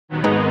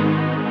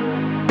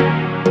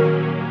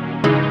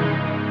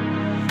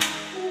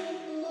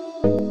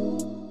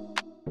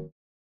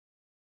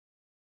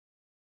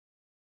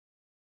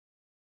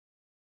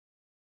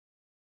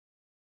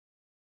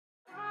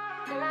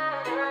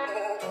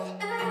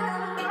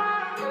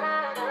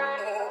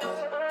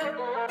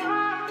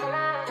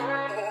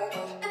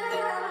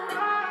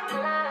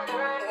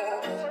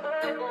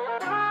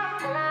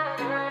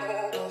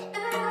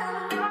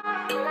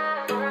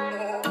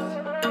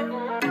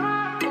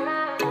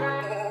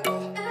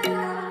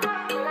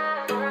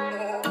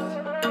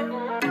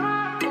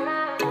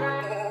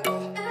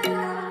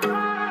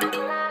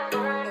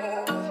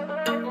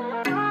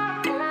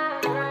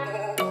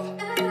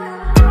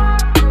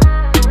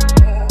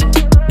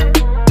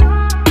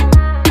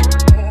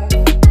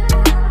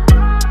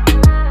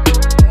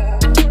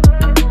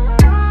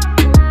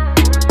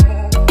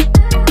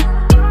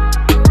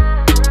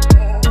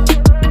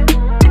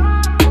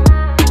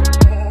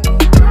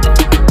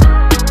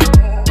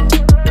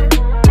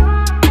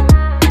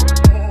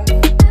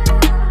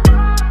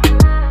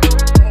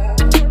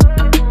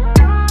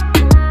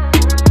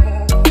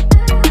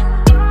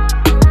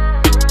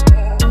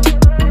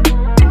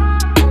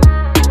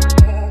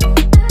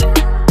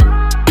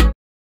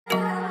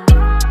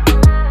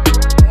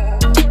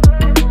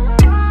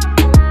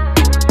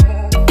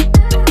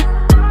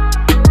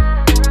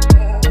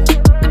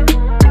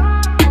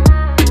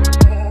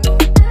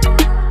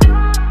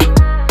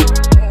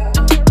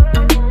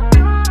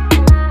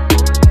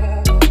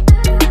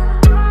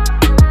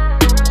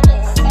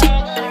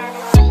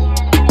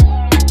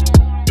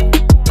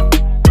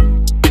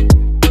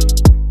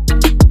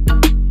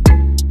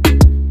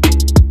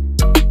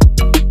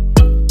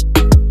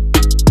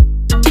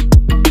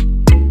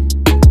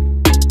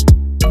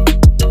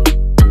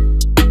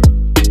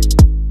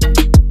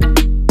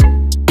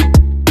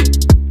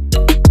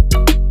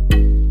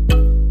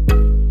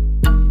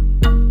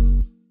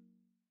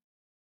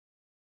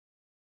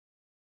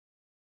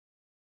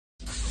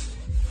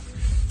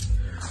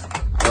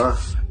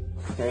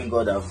Thank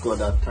God I've got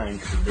that time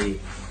today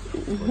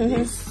for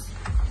this.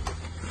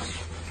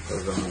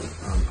 Because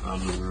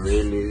I'm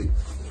really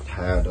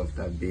tired of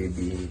that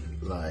baby,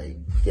 like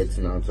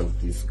getting out of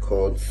these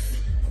cords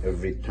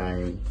every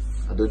time.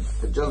 I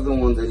just don't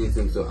want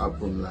anything to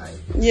happen, like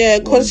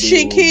because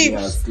she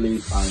keeps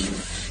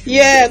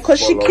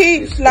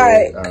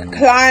like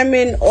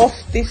climbing off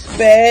this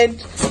bed,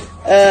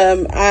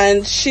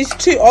 and she's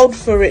too old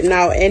for it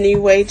now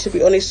anyway, to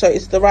be honest. So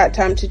it's the right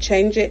time to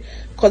change it,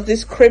 because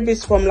this crib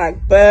is from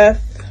like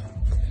birth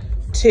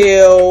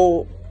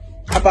till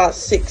about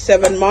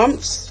 6-7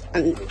 months,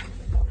 and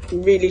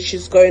really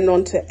she's going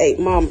on to 8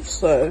 months.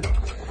 So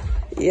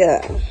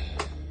yeah,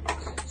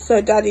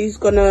 so daddy's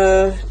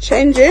gonna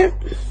change it.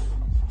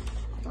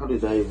 How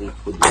did I even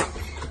put this?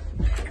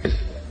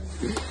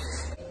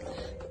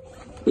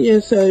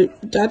 Yeah, so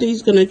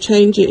daddy's gonna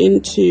change it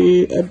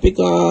into a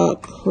bigger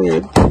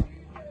crib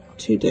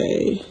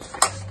today.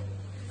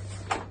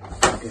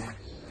 Okay,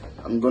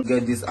 I'm gonna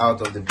get this out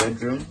of the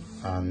bedroom,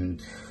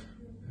 and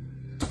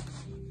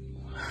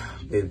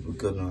babe, we're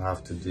gonna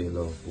have to do a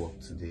lot of work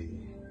today.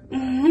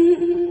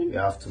 We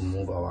have to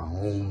move our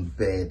own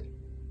bed,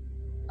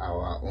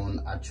 our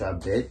own actual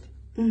bed.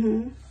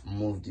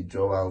 Move the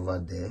drawer over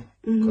there,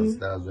 because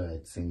that's where I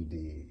think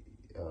the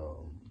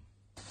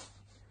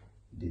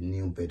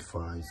new bed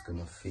for her is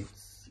gonna fit,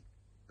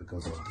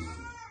 because of the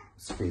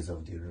space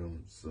of the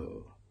room.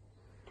 So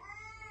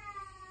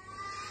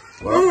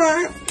well,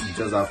 alright, you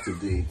just have to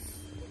do it.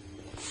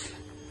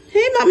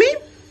 Hey mommy.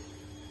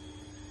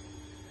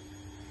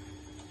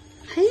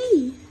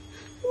 Hey,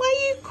 why are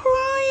you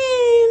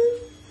crying?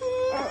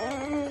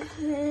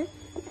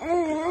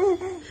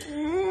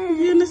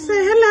 You wanna say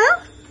hello?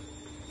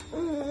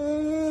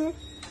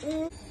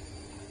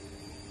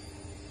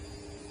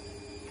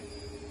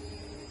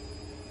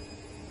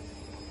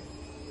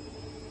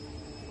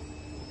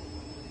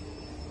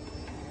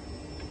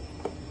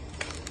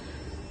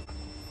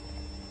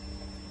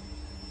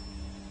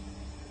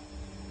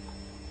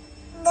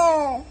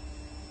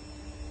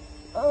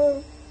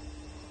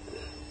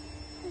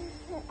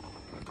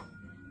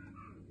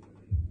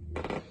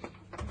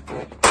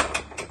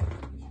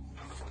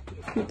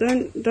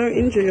 Don't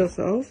injure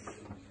yourself. I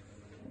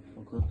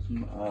forgot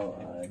how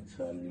I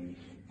actually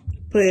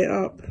put it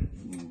up.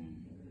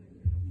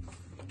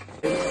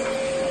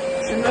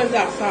 She knows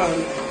that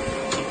sound.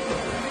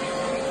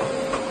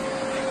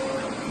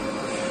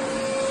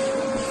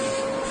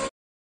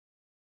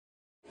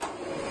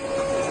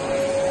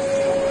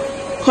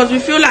 Because we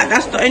feel like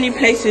that's the only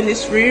place in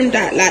this room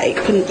that like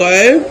it can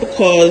go,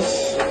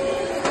 because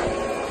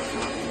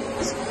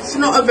it's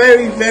not a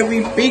very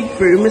big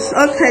room. It's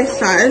okay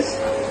size,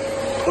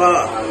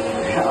 but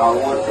our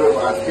wardrobe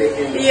are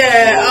taking.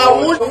 Yeah,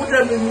 our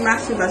wardrobe is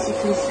massive, as you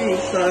can see.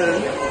 So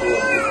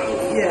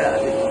yeah,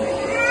 it's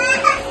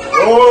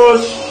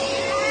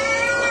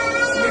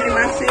really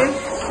massive.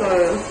 So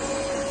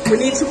we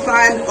need to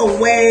find a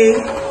way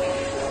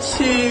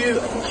to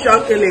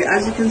juggle it.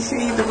 As you can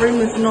see, the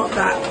room is not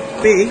that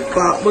big,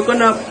 but we're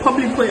gonna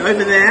probably put it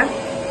over there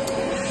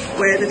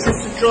where the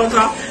chest of drawers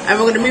are, and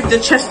we're gonna move the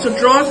chest of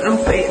drawers and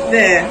put it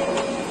there.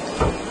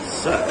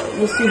 So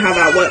we'll see how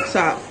that works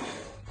out.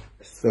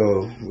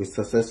 So we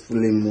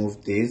successfully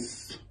moved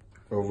this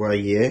over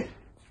here.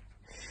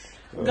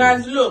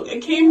 Guys, look,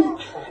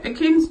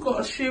 Akeem's got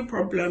a shoe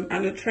problem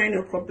and a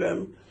trainer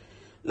problem.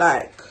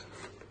 Like,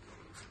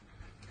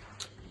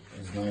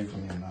 it's not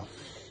even enough.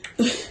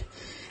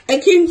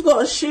 Akeem's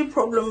got a shoe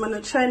problem and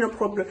a trainer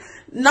problem.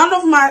 None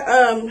of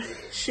my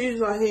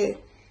shoes are here.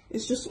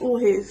 It's just all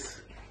his.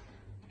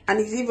 And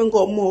he's even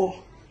got more.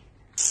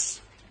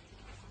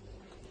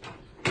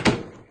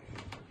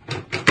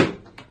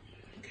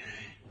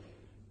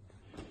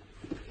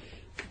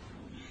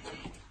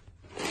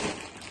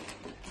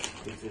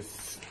 This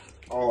is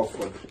all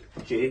for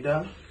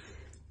Jada.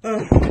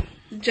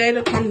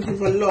 Jada comes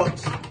with a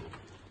lot.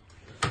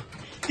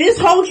 This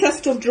whole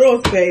chest of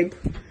drawers, babe,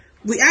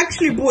 we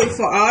actually bought it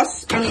for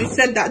us, and we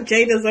said that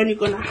Jada's only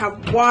gonna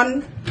have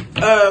one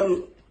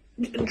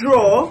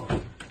drawer,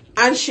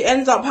 and she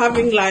ends up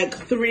having like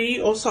 3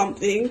 or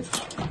something.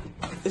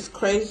 It's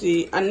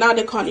crazy, and now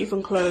they can't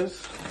even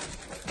close.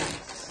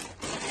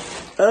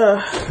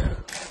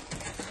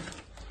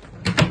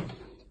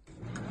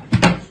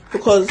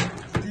 Because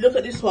look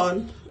at this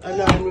one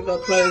alone with her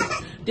clothes.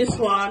 This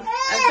one,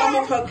 and some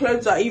of her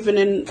clothes are even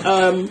in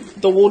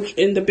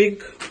the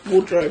big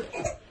wardrobe.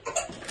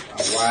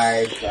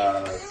 White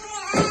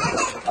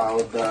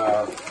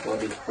powder,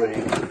 body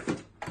spray.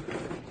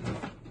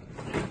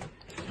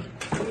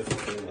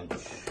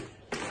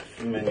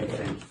 Too many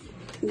things.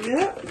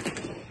 Yeah.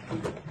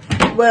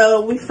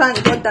 Well, we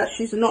thank God that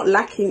she's not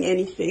lacking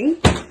anything.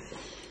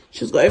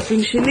 She's got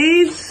everything she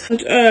needs.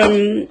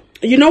 And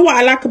you know what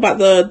I like about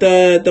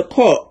the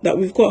cot that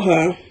we've got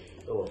her?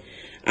 Oh.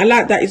 I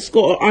like that it's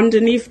got an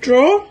underneath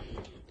drawer.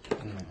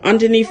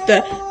 Underneath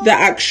the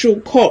actual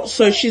cot,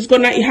 so she's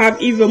gonna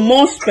have even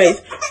more space.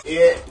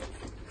 Yeah.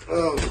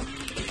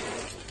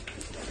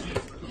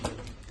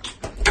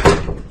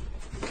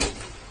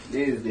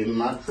 This is the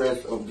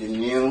mattress of the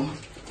new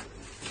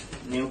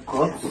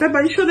cot. Babe,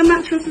 are you sure the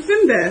mattress is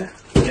in there?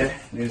 Yeah,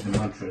 there's the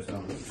mattress.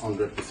 I'm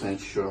 100%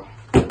 sure.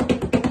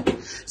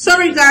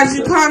 Sorry guys,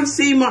 you can't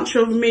see much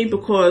of me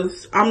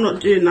because I'm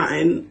not doing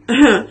nothing.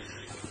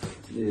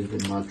 There's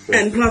the mattress.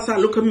 And plus I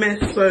look a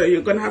mess, so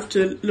you're gonna have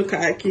to look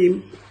at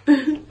Akeem.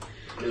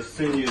 They'll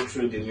send you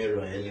through the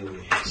mirror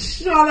anyway.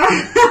 Shut up.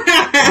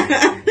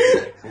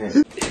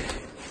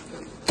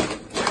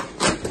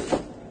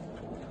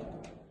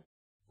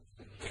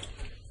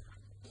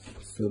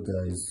 So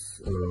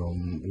guys,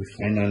 we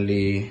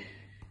finally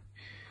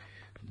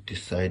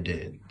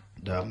decided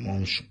that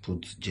mom should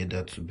put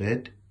Jada to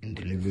bed in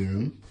the living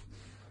room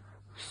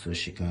so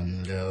she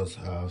can let us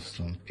have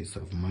some peace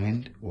of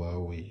mind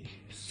while we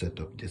set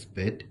up this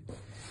bed.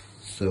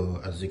 So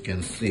as you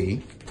can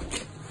see,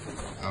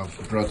 I've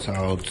brought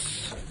out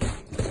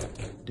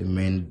the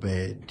main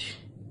bed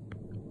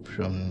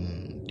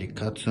from the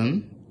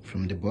carton,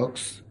 from the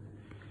box.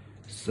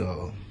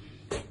 So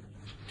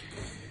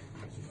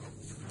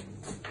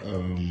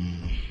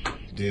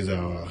these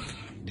are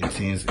the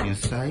things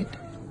inside.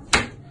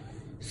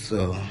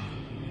 So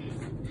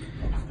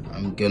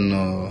I'm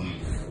gonna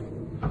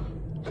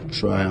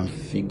try and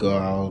figure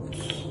out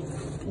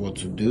what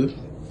to do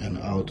and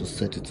how to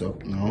set it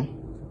up now.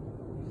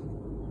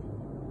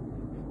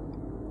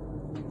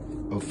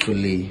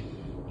 Hopefully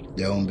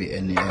there won't be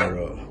any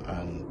error,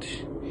 and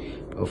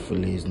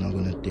hopefully it's not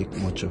going to take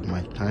much of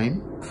my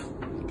time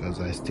because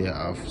I still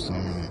have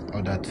some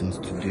other things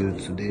to do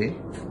today.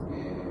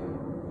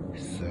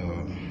 So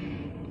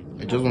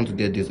I just want to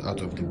get this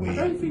out of the way. I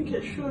don't think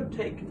it should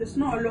take, there's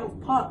not a lot of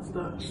parts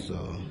though.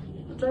 So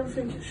I don't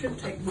think it should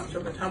take much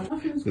of a time.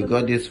 We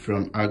got this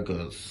from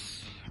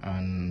Argos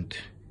and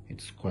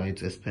it's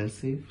quite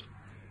expensive.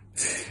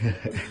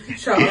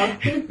 Shut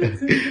up.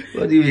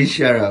 What do you mean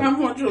shut up? How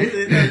much was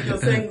it that you're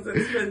saying it's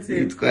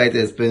expensive? It's quite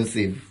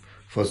expensive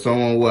for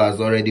someone who has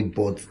already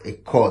bought a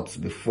cot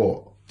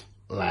before.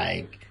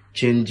 Like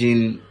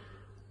changing.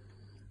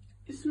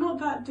 It's not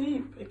that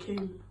deep,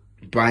 Akeem.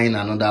 Buying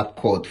another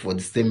cot for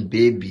the same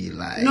baby,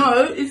 like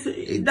no,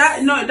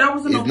 that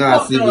wasn't a cot. It's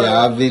not as if you're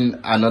having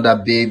another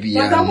baby.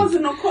 But that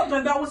wasn't a cot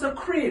though, that was a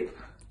crib.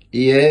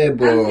 Yeah,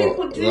 but and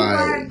people do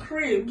buy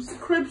cribs.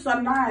 Cribs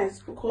are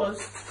nice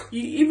because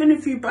even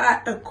if you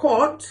buy a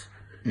cot,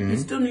 you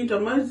still need a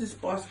Moses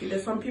basket.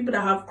 There's some people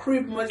that have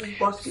crib Moses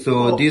basket.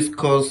 So this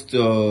cost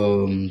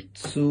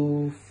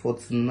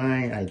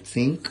 $249, I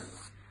think,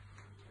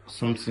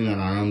 something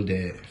around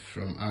there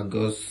from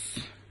Argos,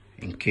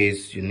 in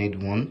case you need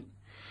one.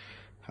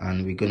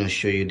 And we're gonna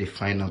show you the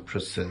final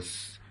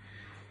process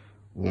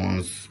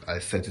once I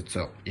set it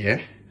up.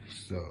 Yeah,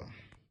 so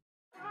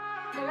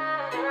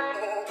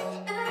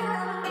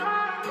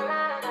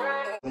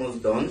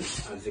almost done.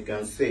 As you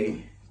can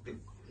see,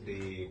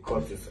 the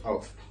cut is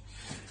up.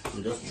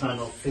 I'm just trying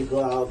to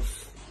figure out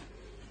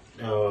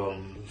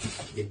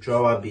the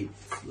drawer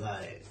bits,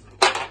 like.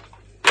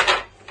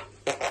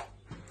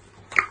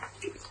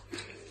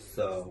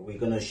 So we're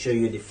gonna show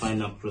you the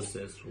final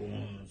process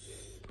once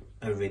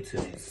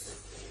everything is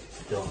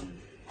done.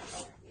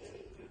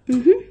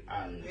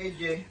 And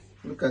AJ,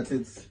 look at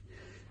it,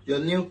 your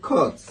new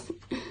cut.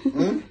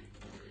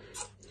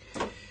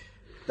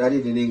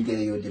 Daddy didn't get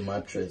you the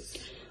mattress.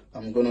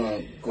 I'm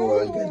gonna go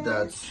and get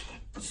that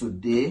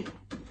today,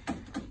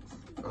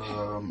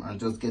 and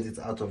just get it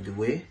out of the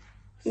way.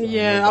 So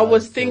yeah, I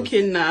was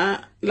thinking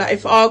that, like,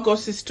 if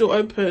Argos is still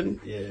open,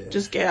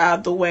 just get it out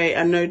of the way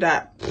and know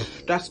that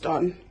that's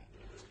done.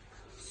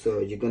 So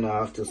you're gonna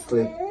have to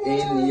sleep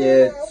in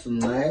here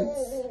tonight.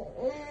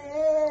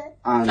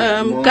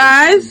 And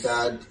guys,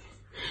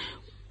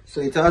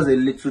 so it has a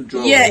little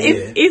drawer. Yeah,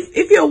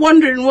 if you're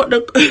wondering what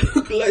the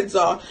clothes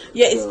are,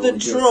 it's the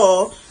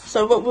drawer.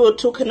 So what we were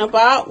talking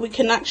about, we've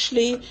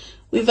actually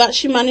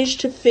managed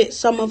to fit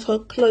some of her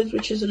clothes,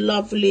 which is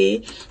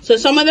lovely. So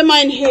some of them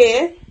are in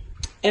here,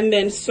 and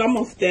then some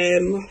of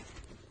them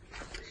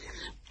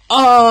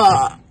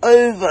are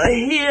over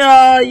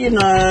here, you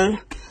know.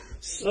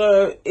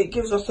 So it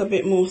gives us a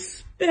bit more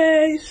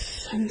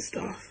space and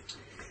stuff.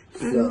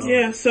 And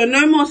yeah, so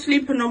no more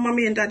sleeping on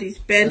mommy and daddy's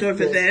bed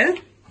over there.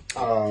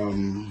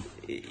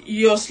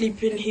 You're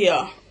sleeping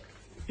here.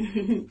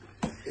 Even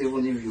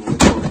if you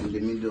wake up in the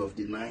middle of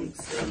the night.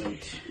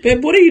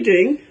 Babe, what are you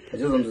doing? I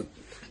just want to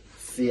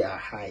see a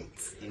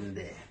height in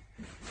there.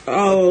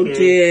 Oh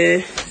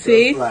dear.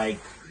 See? Just like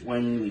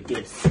when we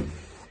get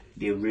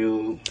the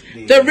real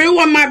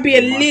one might be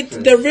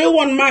the real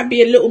one might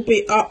be a little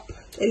bit up.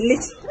 A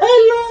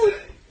little.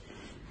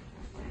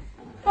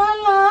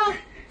 Hello.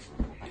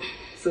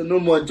 So no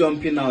more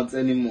jumping out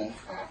anymore.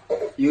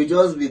 You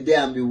just be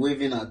there and be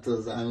waving at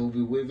us, and we'll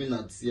be waving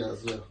at you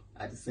as well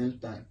at the same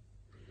time.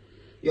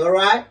 You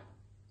alright?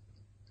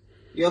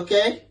 You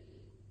okay?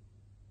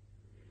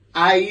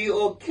 Are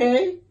you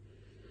okay?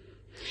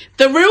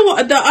 The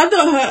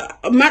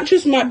other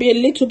mattress might be a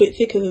little bit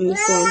thicker than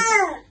this one.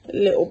 A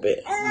little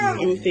bit,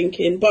 I'm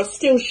thinking, but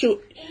still she'll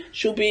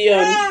be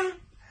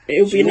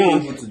it'll be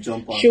enough.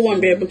 She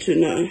won't be able to,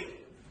 no.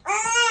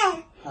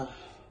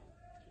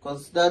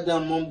 Because Dad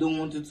and Mom don't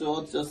want you to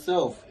hurt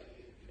yourself.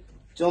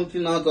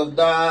 jumping out of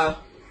that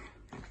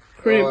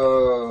crib.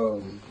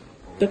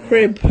 The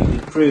crib.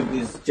 The crib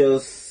is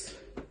just,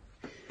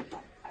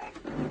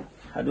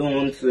 I don't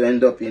want to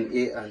end up in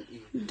A and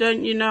E.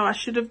 Don't you know, I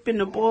should have been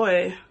a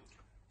boy.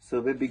 So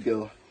baby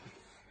girl,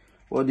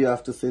 what do you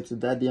have to say to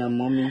daddy and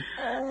mommy?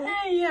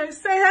 Yeah,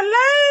 say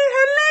hello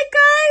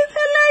guys,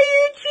 hello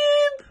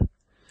YouTube.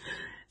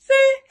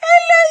 Say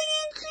hello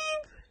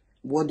YouTube.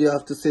 What do you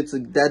have to say to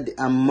daddy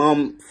and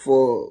mom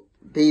for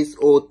this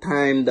whole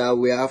time that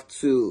we have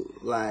to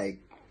like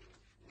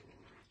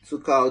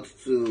took out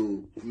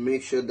to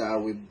make sure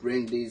that we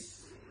bring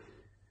this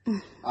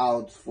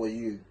out for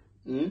you?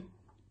 You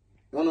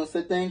wanna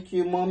say thank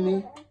you,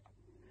 mommy?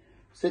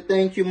 Say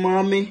thank you,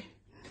 mommy.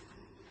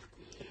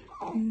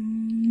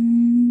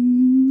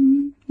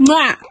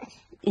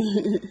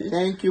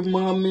 Thank you,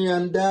 mommy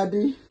and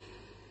daddy.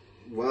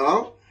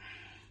 Well,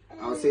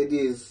 I'll say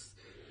this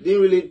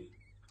didn't really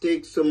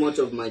take so much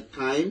of my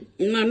time.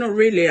 No, not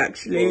really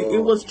actually.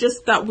 It was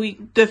just that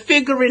the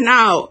figuring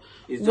out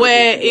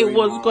where it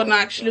was gonna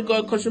actually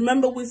go, because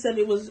remember we said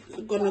it was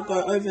gonna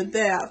go over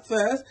there at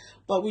first,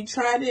 but we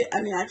tried it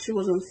and it actually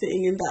wasn't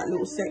fitting in that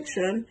little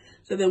section,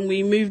 so then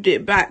we moved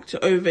it back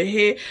to over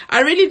here.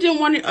 I really didn't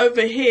want it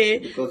over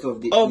here because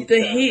of the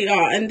heater,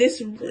 and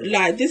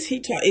this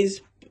heater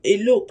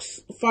it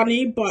looks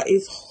funny but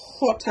it's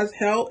hot as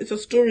hell. It's a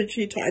storage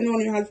heater.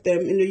 Anyone who has them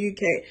in the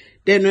UK,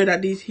 they know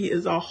that these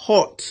heaters are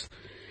hot.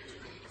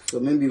 So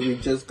maybe we're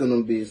just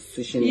gonna be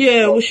switching.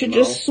 Yeah, we should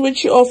just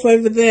switch it off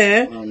over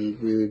there. And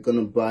we're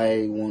gonna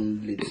buy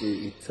one little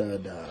heater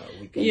that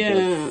we can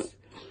just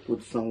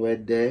put somewhere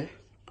there,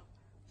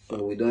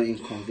 so we don't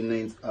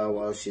inconvenience her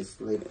while she's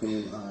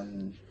sleeping,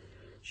 and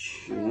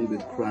she won't be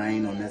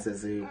crying,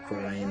 unnecessary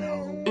crying,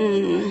 or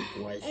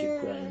why she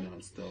crying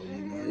and stuff. You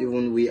know,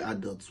 even we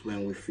adults,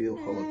 when we feel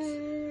hot,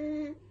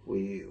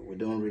 we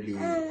don't really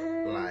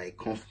like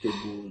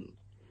comfortable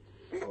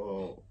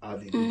or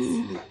have a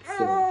good sleep.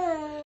 So